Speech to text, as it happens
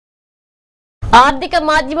ఆర్థిక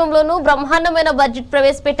మాధ్యమంలోనూ బ్రహ్మాండమైన బడ్జెట్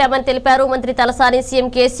ప్రవేశపెట్టామని తెలిపారు మంత్రి తలసాని. సీఎం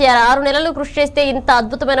కేసీఆర్ 6 నెలలు కృషి చేస్తే ఇంత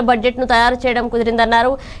అద్భుతమైన బడ్జెట్ ను తయారు చేయడం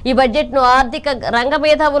కుదిరిందన్నారు. ఈ బడ్జెట్ ను ఆర్థిక రంగ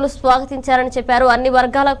మేధావులు స్వాగతించారని చెప్పారు. అన్ని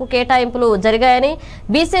వర్గాలకు కేటాయింపులు జరిగాయని,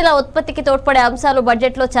 బీసీల ఉత్పత్తికి తోడ్పడే అంశాలు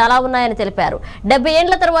బడ్జెట్ లో చాలా ఉన్నాయని తెలిపారు. 70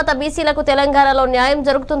 ఏళ్ల తర్వాత బీసీలకు తెలంగాణలో న్యాయం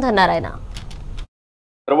జరుగుతుందన్నారు ఆయన.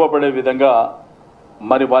 గర్వపడే విధంగా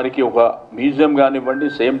మరి వారికి ఒక మ్యూజియం కానివ్వండి,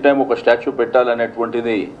 సేమ్ టైం ఒక స్టాచ్యూ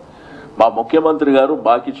పెట్టాలనేటువంటిది మా ముఖ్యమంత్రి గారు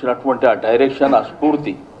మాకు ఇచ్చినటువంటి ఆ డైరెక్షన్, ఆ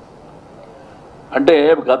స్ఫూర్తి. అంటే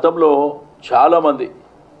గతంలో చాలామంది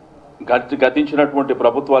గతించినటువంటి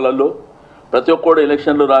ప్రభుత్వాలలో ప్రతి ఒక్కడు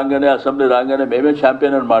ఎలక్షన్లు రాగానే, అసెంబ్లీ రాగానే మేమే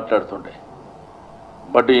ఛాంపియన్ అని మాట్లాడుతుండే.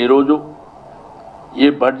 బట్ ఈరోజు ఈ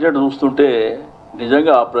బడ్జెట్ చూస్తుంటే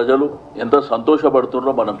నిజంగా ఆ ప్రజలు ఎంత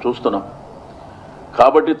సంతోషపడుతున్నారో మనం చూస్తున్నాం.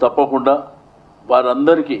 కాబట్టి తప్పకుండా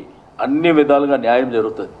వారందరికీ అన్ని విధాలుగా న్యాయం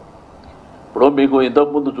జరుగుతుంది. ఇప్పుడు మీకు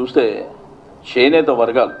ఇంతకుముందు చూస్తే చేనేత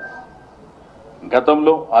వర్గాలు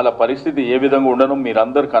గతంలో వాళ్ళ పరిస్థితి ఏ విధంగా ఉండడం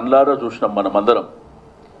మీరందరు కళ్ళారా చూసినాం. మనమందరం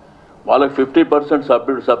వాళ్ళకి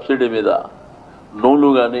 50% సబ్సిడీ మీద నూలు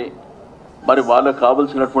కానీ, మరి వాళ్ళకు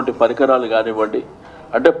కావలసినటువంటి పరికరాలు కానివ్వండి,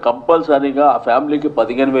 అంటే కంపల్సరీగా ఆ ఫ్యామిలీకి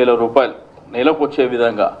 15,000 రూపాయలు నెలకు వచ్చే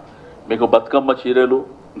విధంగా మీకు బతుకమ్మ చీరలు,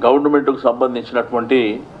 గవర్నమెంట్కు సంబంధించినటువంటి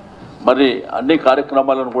మరి అన్ని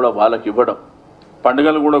కార్యక్రమాలను కూడా వాళ్ళకి ఇవ్వడం,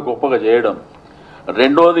 పండుగలు కూడా గొప్పగా చేయడం.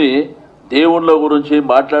 రెండోది, దేవుళ్ళ గురించి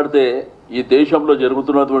మాట్లాడితే ఈ దేశంలో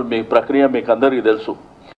జరుగుతున్నటువంటి మీ ప్రక్రియ మీకు అందరికీ తెలుసు.